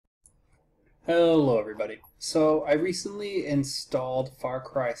Hello everybody. So I recently installed Far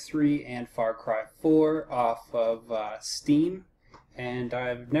Cry 3 and Far Cry 4 off of Steam, and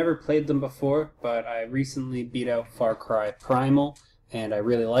I've never played them before, but I recently beat out Far Cry Primal and I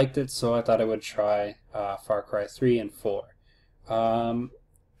really liked it, so I thought I would try Far Cry 3 and 4.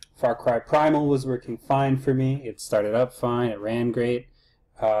 Far Cry Primal was working fine for me. It started up fine, it ran great,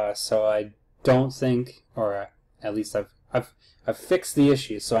 so I don't think, or at least I've fixed the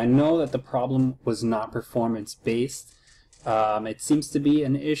issue, so I know that the problem was not performance-based. It seems to be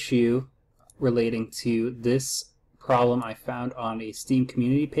an issue relating to this problem I found on a Steam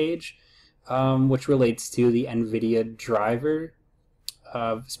community page, which relates to the NVIDIA driver,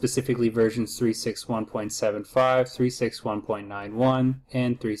 specifically versions 361.75, 361.91,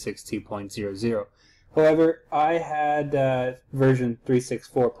 and 362.00. However, I had version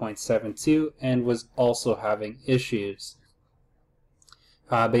 364.72 and was also having issues.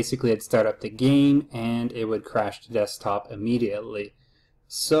 Basically, I'd start up the game and it would crash to desktop immediately.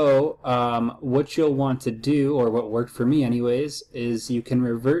 So what you'll want to do, or what worked for me anyways, is you can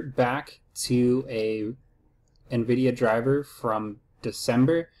revert back to a NVIDIA driver from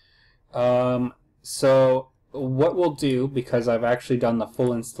December. So what we'll do, because I've actually done the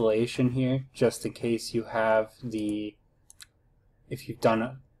full installation here, just in case you have if you've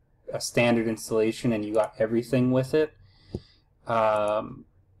done a standard installation and you got everything with it,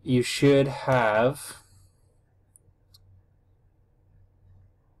 you should have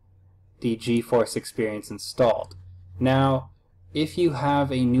the GeForce Experience installed. Now, if you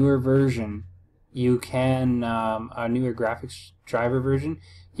have a newer version, you can, a newer graphics driver version,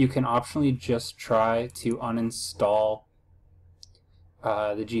 you can optionally just try to uninstall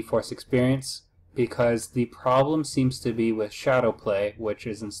the GeForce Experience, because the problem seems to be with Shadowplay, which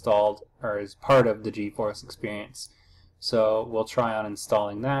is installed, or is part of the GeForce Experience. So we'll try on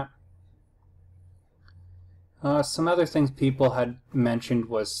installing that. Some other things people had mentioned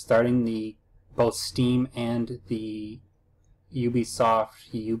was starting both Steam and the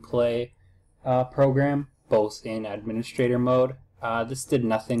Ubisoft Uplay program, both in administrator mode. This did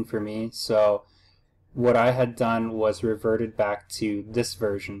nothing for me, so what I had done was reverted back to this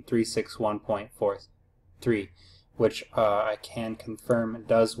version, 361.43, which I can confirm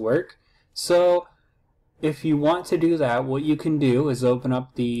does work. So if you want to do that, what you can do is open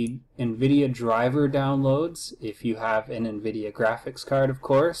up the NVIDIA driver downloads, if you have an NVIDIA graphics card, of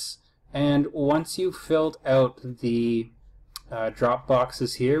course, and once you've filled out the drop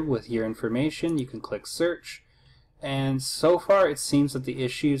boxes here with your information, you can click search, and so far it seems that the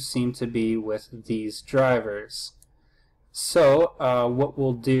issues seem to be with these drivers. So what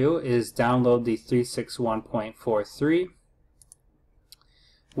we'll do is download the 361.43,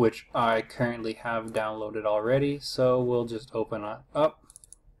 which I currently have downloaded already, so we'll just open it up.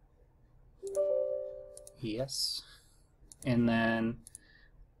 Yes. And then,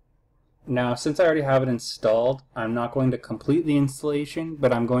 now since I already have it installed, I'm not going to complete the installation,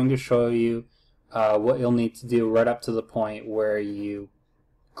 but I'm going to show you what you'll need to do right up to the point where you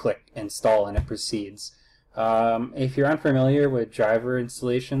click install and it proceeds. If you're unfamiliar with driver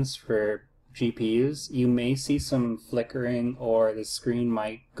installations for GPUs, you may see some flickering, or the screen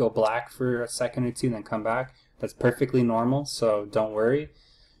might go black for a second or two and then come back. That's perfectly normal, so don't worry.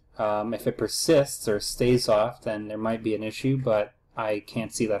 If it persists or stays off, then there might be an issue, but I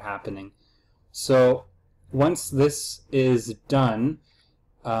can't see that happening. So once this is done,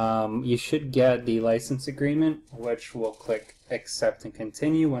 you should get the license agreement, which we'll click accept and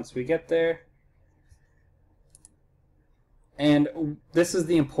continue once we get there. And this is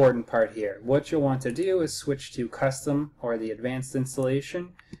the important part here. What you'll want to do is switch to custom, or the advanced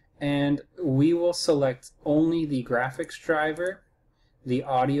installation, and we will select only the graphics driver, the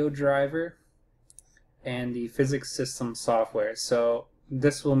audio driver, and the physics system software. So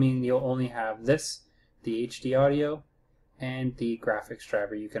this will mean you'll only have this, the HD audio, and the graphics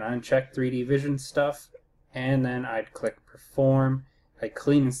driver. You can uncheck 3D Vision stuff, and then I'd click perform a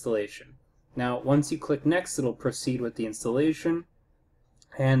clean installation. Now, once you click next, it'll proceed with the installation,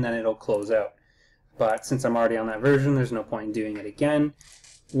 and then it'll close out. But since I'm already on that version, there's no point in doing it again.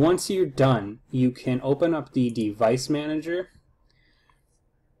 Once you're done, you can open up the device manager,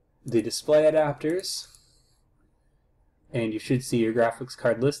 the display adapters, and you should see your graphics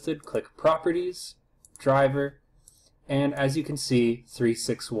card listed. Click properties, driver, and as you can see,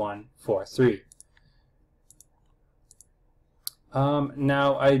 36143.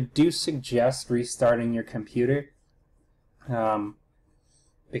 Now, I do suggest restarting your computer,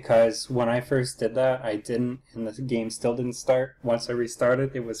 because when I first did that, I didn't, and the game still didn't start. Once I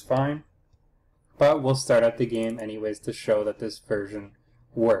restarted, it was fine. But we'll start up the game anyways to show that this version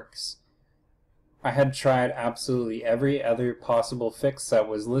works. I had tried absolutely every other possible fix that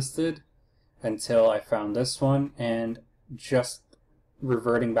was listed until I found this one, and just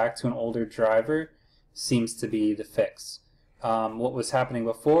reverting back to an older driver seems to be the fix. What was happening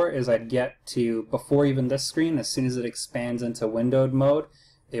before is I'd get to, before even this screen, as soon as it expands into windowed mode,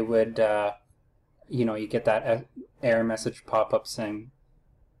 it would, you get that error message pop up saying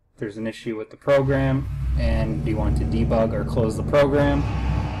there's an issue with the program and do you want to debug or close the program.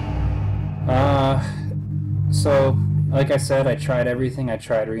 So like I said, I tried everything. I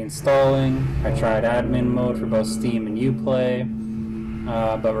tried reinstalling, I tried admin mode for both Steam and Uplay,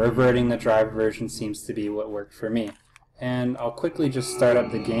 but reverting the driver version seems to be what worked for me. And I'll quickly just start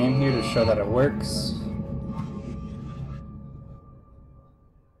up the game here to show that it works.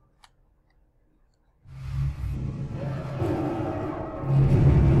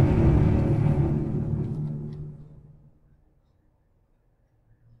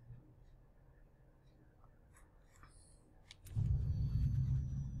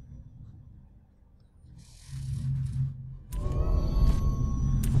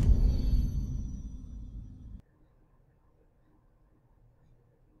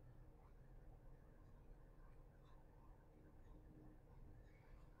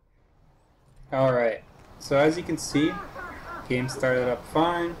 Alright, so as you can see, game started up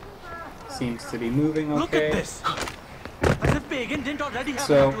fine, seems to be moving okay. Look at this! As if Pagan didn't already have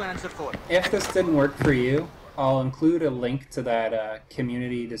So, to answer for. If this didn't work for you, I'll include a link to that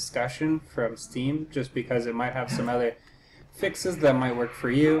community discussion from Steam, just because it might have some other fixes that might work for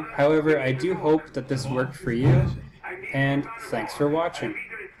you. However, I do hope that this worked for you, and thanks for watching.